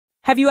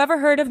Have you ever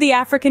heard of the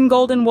African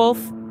golden wolf?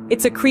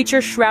 It's a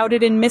creature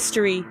shrouded in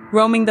mystery,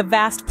 roaming the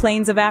vast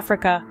plains of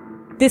Africa.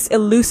 This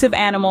elusive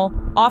animal,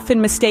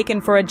 often mistaken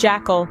for a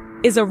jackal,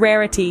 is a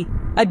rarity,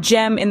 a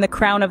gem in the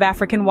crown of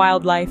African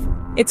wildlife.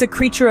 It's a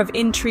creature of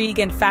intrigue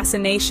and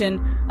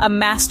fascination, a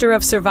master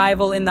of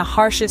survival in the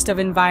harshest of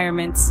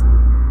environments.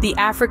 The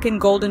African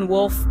golden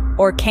wolf,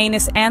 or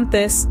Canis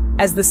anthus,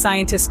 as the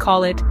scientists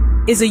call it,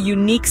 is a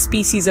unique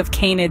species of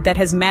canid that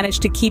has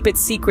managed to keep its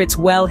secrets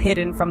well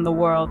hidden from the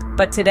world.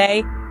 But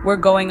today, we're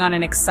going on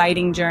an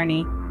exciting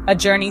journey, a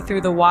journey through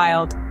the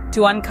wild,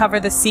 to uncover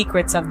the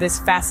secrets of this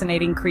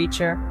fascinating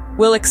creature.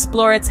 We'll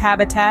explore its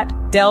habitat,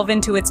 delve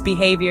into its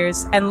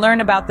behaviors, and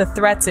learn about the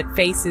threats it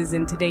faces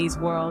in today's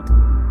world.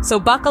 So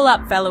buckle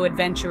up, fellow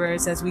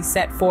adventurers, as we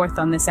set forth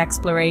on this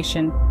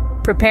exploration.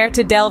 Prepare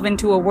to delve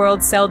into a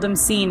world seldom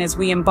seen as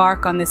we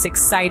embark on this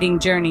exciting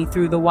journey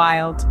through the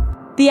wild.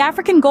 The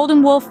African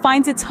golden wolf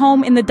finds its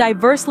home in the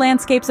diverse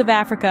landscapes of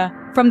Africa,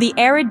 from the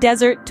arid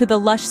desert to the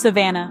lush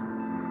savanna.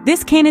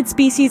 This canid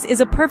species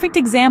is a perfect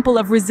example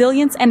of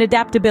resilience and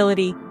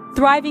adaptability,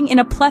 thriving in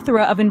a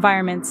plethora of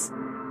environments.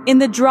 In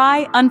the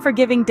dry,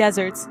 unforgiving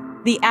deserts,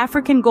 the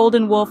African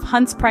golden wolf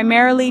hunts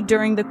primarily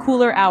during the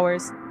cooler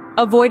hours,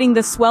 avoiding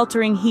the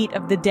sweltering heat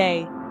of the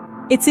day.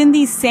 It's in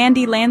these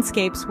sandy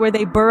landscapes where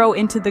they burrow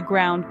into the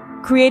ground,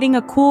 creating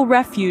a cool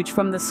refuge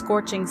from the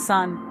scorching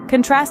sun.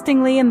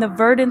 Contrastingly, in the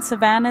verdant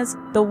savannas,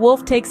 the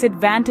wolf takes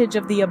advantage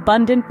of the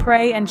abundant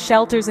prey and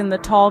shelters in the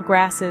tall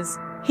grasses.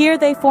 Here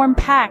they form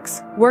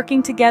packs,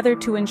 working together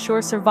to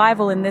ensure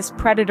survival in this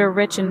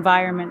predator-rich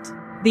environment.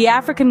 The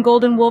African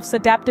golden wolf's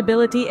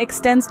adaptability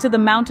extends to the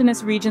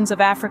mountainous regions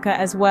of Africa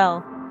as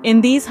well. In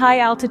these high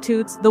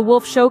altitudes, the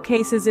wolf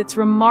showcases its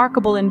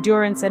remarkable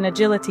endurance and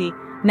agility,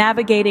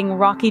 navigating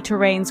rocky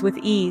terrains with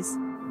ease.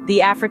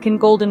 The African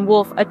golden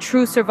wolf, a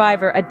true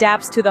survivor,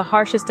 adapts to the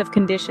harshest of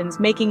conditions,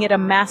 making it a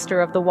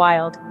master of the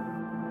wild.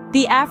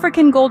 The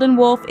African golden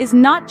wolf is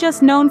not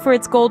just known for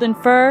its golden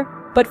fur,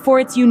 but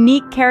for its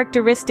unique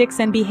characteristics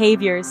and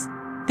behaviors.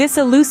 This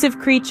elusive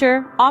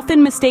creature,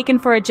 often mistaken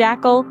for a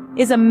jackal,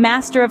 is a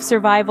master of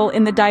survival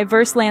in the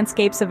diverse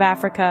landscapes of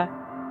Africa.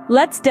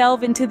 Let's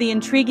delve into the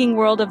intriguing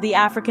world of the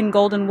African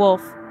golden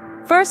wolf.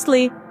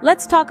 Firstly,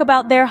 let's talk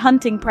about their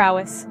hunting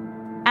prowess.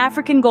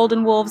 African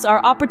golden wolves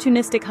are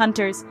opportunistic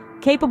hunters,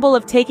 capable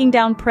of taking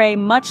down prey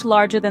much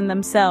larger than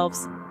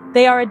themselves.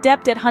 They are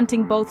adept at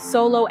hunting both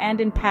solo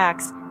and in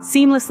packs,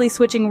 seamlessly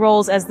switching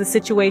roles as the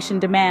situation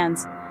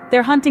demands.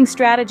 Their hunting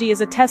strategy is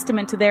a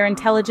testament to their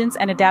intelligence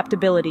and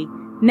adaptability.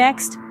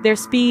 Next, their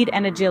speed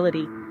and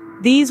agility.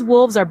 These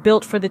wolves are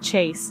built for the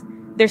chase.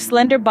 Their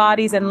slender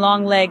bodies and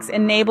long legs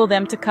enable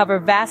them to cover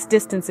vast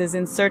distances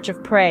in search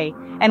of prey,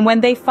 and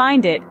when they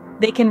find it,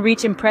 they can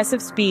reach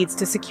impressive speeds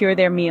to secure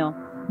their meal.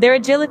 Their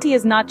agility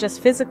is not just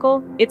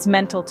physical, it's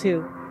mental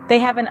too. They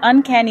have an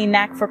uncanny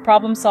knack for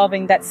problem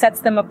solving that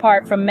sets them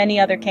apart from many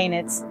other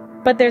canids.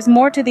 But there's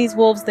more to these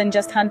wolves than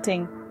just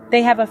hunting.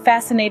 They have a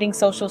fascinating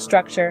social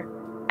structure.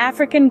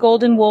 African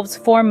golden wolves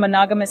form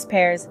monogamous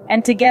pairs,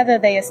 and together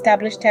they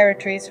establish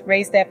territories,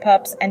 raise their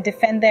pups, and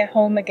defend their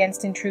home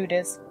against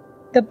intruders.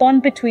 The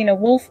bond between a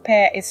wolf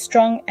pair is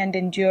strong and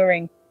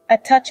enduring, a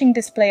touching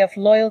display of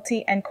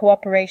loyalty and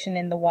cooperation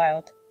in the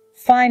wild.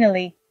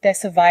 Finally, their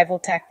survival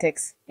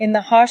tactics. In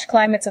the harsh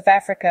climates of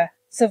Africa,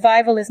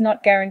 survival is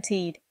not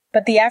guaranteed,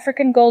 but the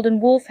African golden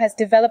wolf has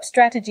developed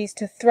strategies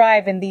to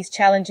thrive in these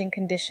challenging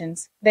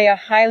conditions. They are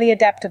highly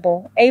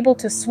adaptable, able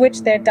to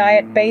switch their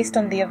diet based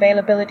on the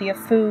availability of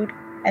food,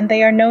 and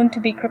they are known to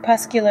be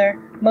crepuscular,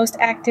 most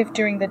active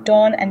during the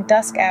dawn and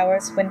dusk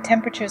hours when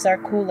temperatures are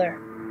cooler.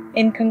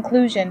 In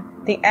conclusion,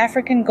 the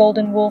African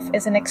golden wolf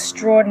is an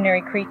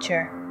extraordinary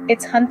creature.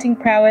 Its hunting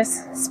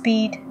prowess,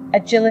 speed,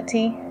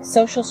 agility,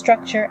 social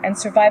structure, and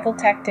survival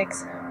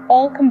tactics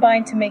all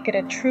combine to make it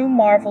a true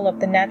marvel of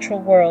the natural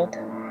world.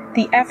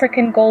 The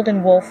African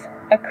golden wolf,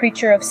 a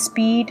creature of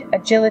speed,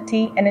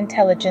 agility, and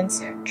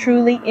intelligence,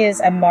 truly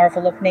is a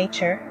marvel of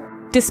nature.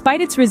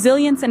 Despite its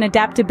resilience and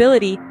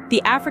adaptability,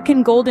 the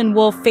African golden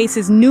wolf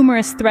faces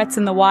numerous threats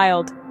in the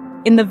wild.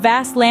 In the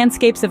vast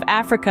landscapes of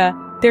Africa,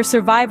 their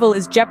survival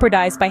is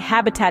jeopardized by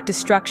habitat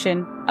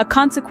destruction, a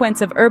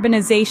consequence of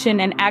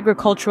urbanization and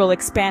agricultural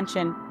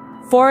expansion.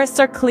 Forests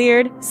are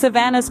cleared,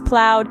 savannas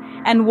plowed,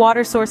 and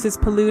water sources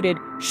polluted,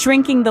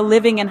 shrinking the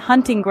living and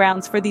hunting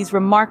grounds for these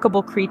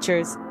remarkable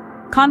creatures.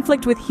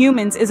 Conflict with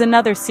humans is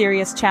another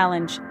serious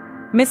challenge.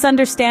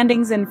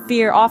 Misunderstandings and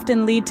fear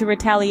often lead to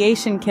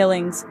retaliation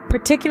killings,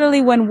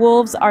 particularly when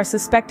wolves are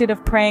suspected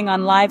of preying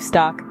on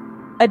livestock.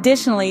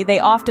 Additionally, they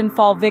often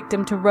fall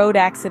victim to road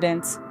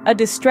accidents, a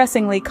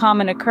distressingly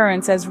common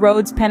occurrence as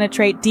roads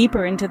penetrate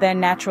deeper into their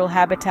natural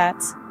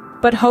habitats.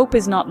 But hope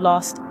is not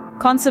lost.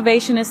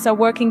 Conservationists are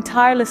working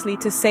tirelessly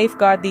to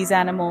safeguard these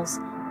animals.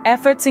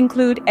 Efforts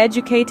include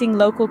educating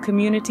local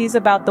communities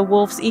about the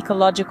wolf's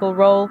ecological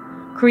role,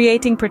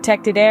 creating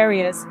protected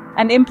areas,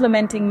 and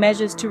implementing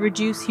measures to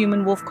reduce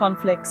human-wolf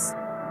conflicts.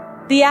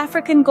 The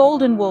African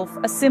golden wolf,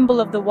 a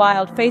symbol of the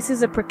wild,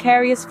 faces a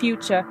precarious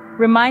future,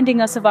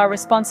 reminding us of our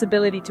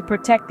responsibility to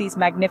protect these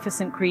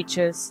magnificent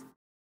creatures.